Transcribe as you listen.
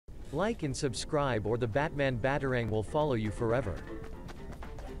Like and subscribe or the Batman Batarang will follow you forever.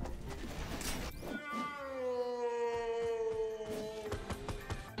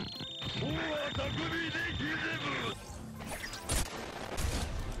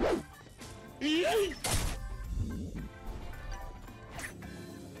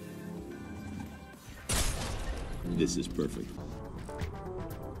 This is perfect.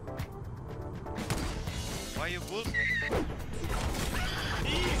 Why you bull?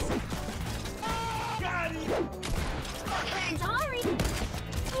 Got him! Sorry.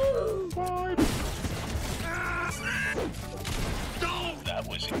 No! That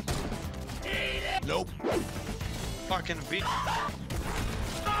was it. Eat it! Nope. Fucking bitch.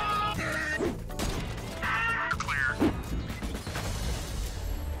 Clear.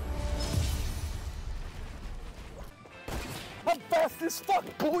 I'm fast as fuck,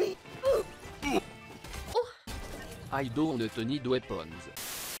 boy! I don't need weapons.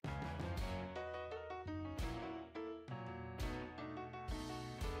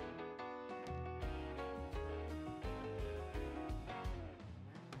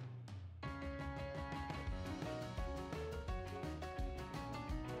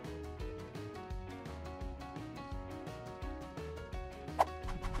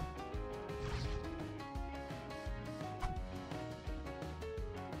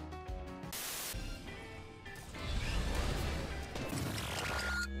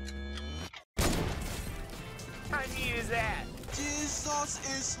 I need his ass. Jesus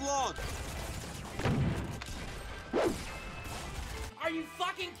is Lord. Are you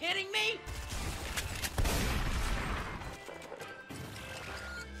fucking kidding me?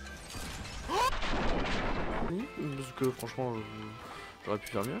 Parce que franchement, j'aurais pu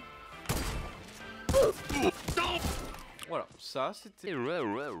faire mieux. Voilà, ça c'était.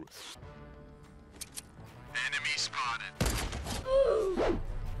 Enemy spotted.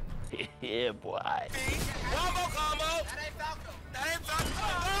 Yeah, boy. Combo, combo. That ain't Falco. That ain't Falco.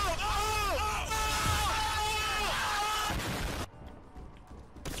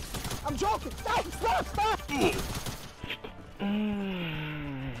 I'm joking. Stop! Stop! Stop!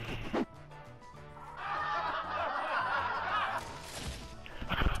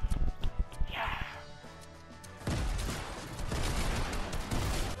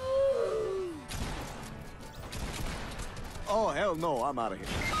 Oh, hell no, I'm out of here.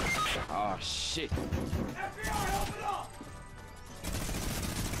 Ah shit. FBI, open up!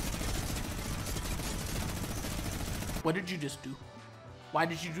 What did you just do? Why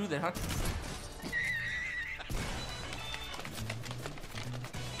did you do that, huh?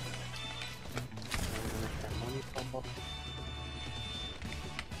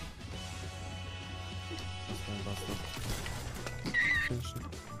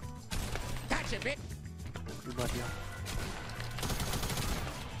 Gotcha, bitch!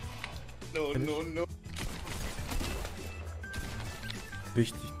 No, no, no.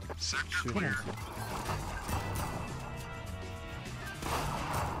 Wichtig. Sector clear.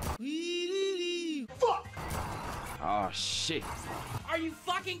 Fuck! Ah shit. Are you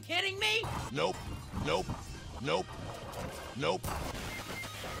fucking kidding me? Nope. Nope. Nope. Nope.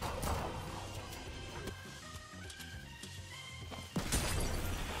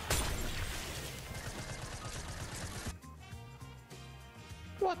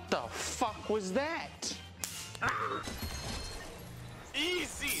 What the fuck was that?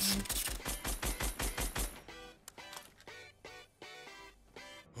 Easy.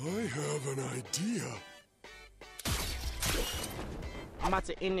 I have an idea. I'm about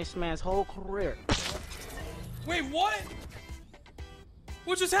to end this man's whole career. Wait, what?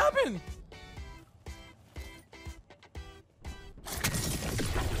 What just happened?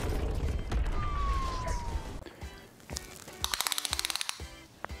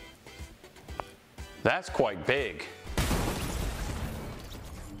 That's quite big.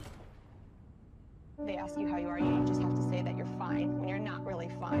 They ask you how you are, you just have to say that you're fine when you're not really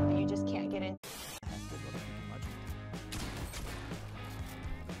fine, but you just can't get in.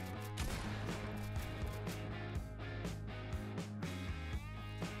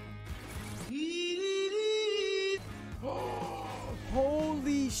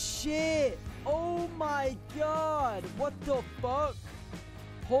 Holy shit! Oh my god! What the fuck?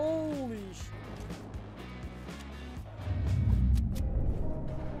 Holy shit!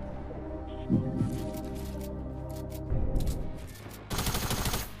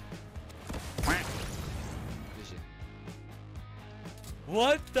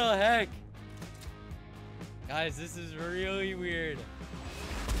 What the heck? Guys, this is really weird.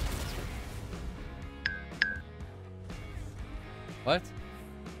 What?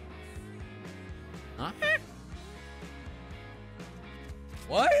 Huh?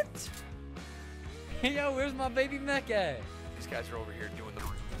 What? Yo, where's my baby mech at? These guys are over here doing the.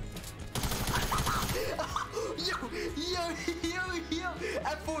 Yo,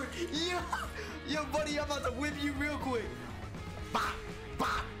 F4, yo, buddy, I'm about to whip you real quick. Bop,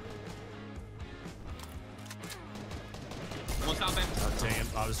 bop. One stop him. Oh, dang it.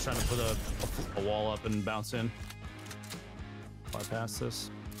 I was trying to put a wall up and bounce in. Bypass this.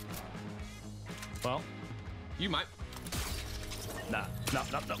 Well, you might. Nah, no.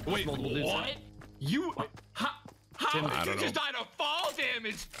 Wait, what? You? How Tim, did I you don't just know. die to fall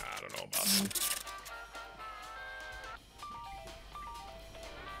damage? I don't know about that.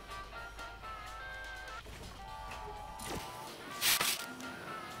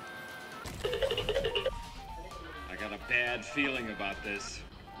 I got a bad feeling about this.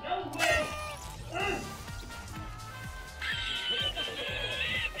 No way!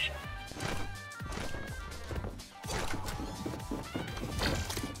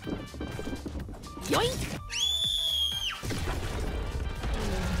 Yoink!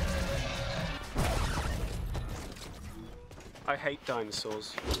 I hate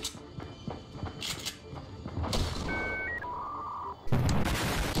dinosaurs.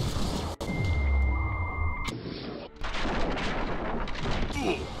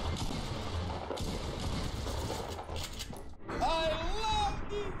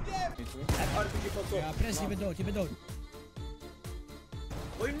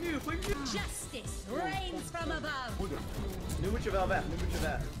 Justice reigns from above. Nu moet je wel weg,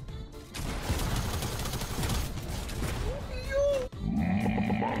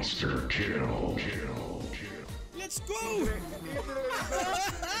 Monster kill. Let's go!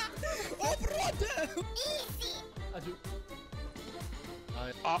 Oprotten! Adieu.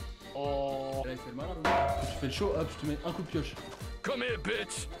 Oh. Là, il fait le malin. Tu fais le show, hop, je te mets un coup de pioche. Come here,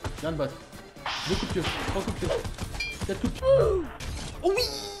 bitch. Viens le battre. 2 coups de pioche, 3 coups de pioche, 4 coups de pioche. Oh oui!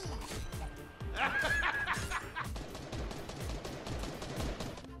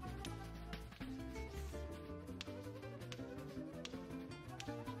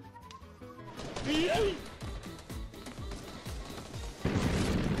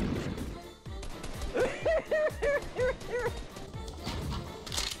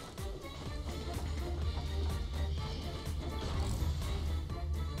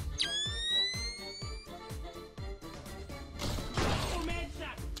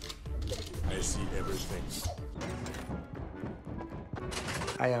 I see everything.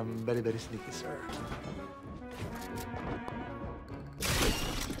 I am very, very sneaky, sir.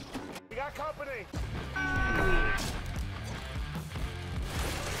 We got company.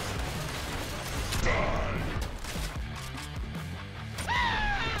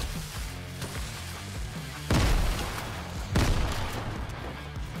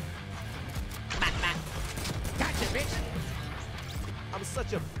 Gotcha, bitch! I'm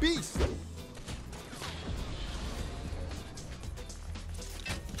such a beast!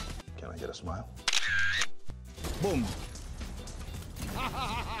 Can I get a smile? Boom!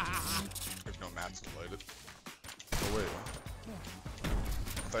 There's no mats to light it. Oh wait.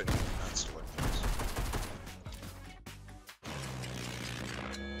 I thought you needed mats to light things.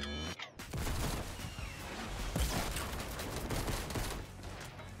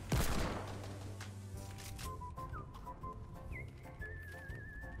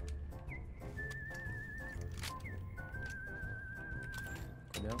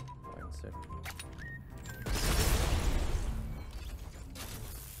 No? Fine, sick.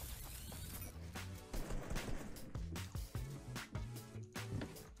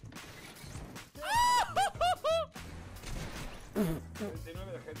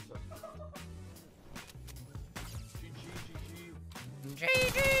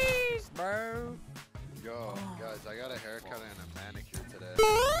 GG's, bro. Yo, guys, I got a haircut and a manicure today.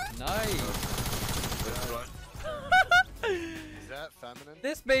 Nice. Is that feminine?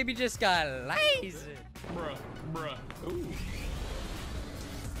 This baby just got lazy. Bruh. Ooh.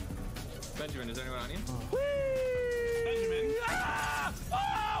 Benjamin, is anyone on you? Benjamin. Ah!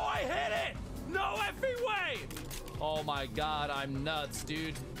 Oh, I hit it! No effing way! Oh my god, I'm nuts,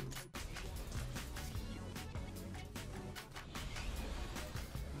 dude.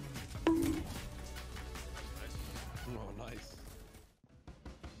 Oh, nice.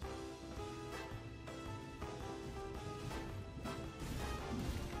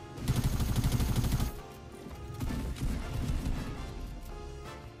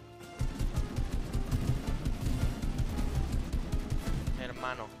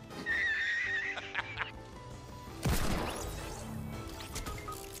 Hermano.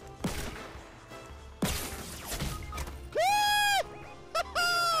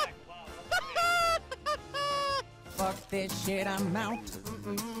 Fuck. this shit, I'm out.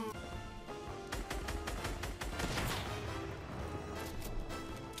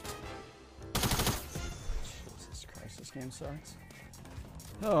 Jesus Christ, this game sucks.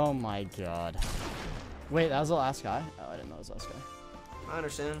 Oh my god. Wait, that was the last guy? Oh, I didn't know it was the last guy. I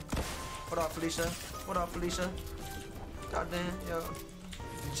understand. What up, Felicia? What up, Felicia? Goddamn, yo.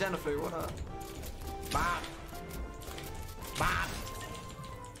 Jennifer, what up? Bop. Bop.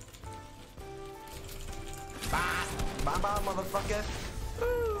 Bop. Bop, bop, motherfucker.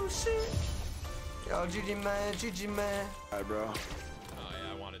 Ooh, shit. Yo, GG, man. GG, man. Alright, bro. Oh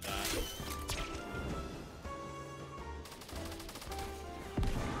yeah, I wanted that.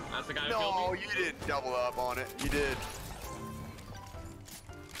 That's the guy who killed me? No, you didn't double up on it. You did.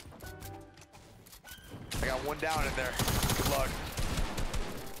 I got one down in there. Good luck.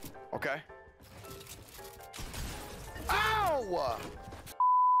 Okay. Ow!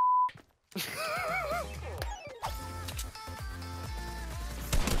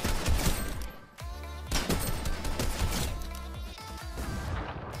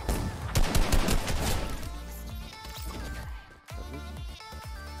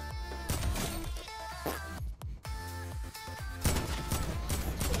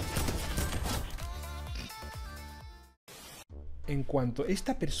 En cuanto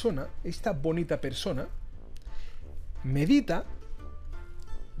esta persona, esta bonita persona, medita,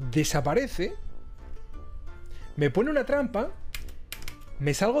 desaparece, me pone una trampa,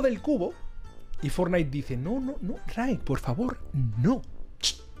 me salgo del cubo y Fortnite dice, no, no, no, Ray, por favor, no.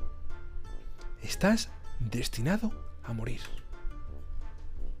 Estás destinado a morir.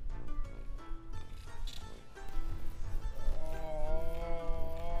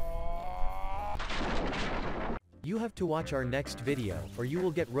 You have to watch our next video, or you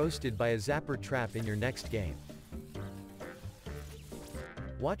will get roasted by a zapper trap in your next game.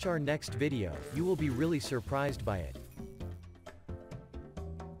 Watch our next video, you will be really surprised by it.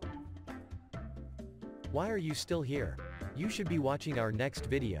 Why are you still here? You should be watching our next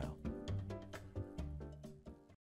video.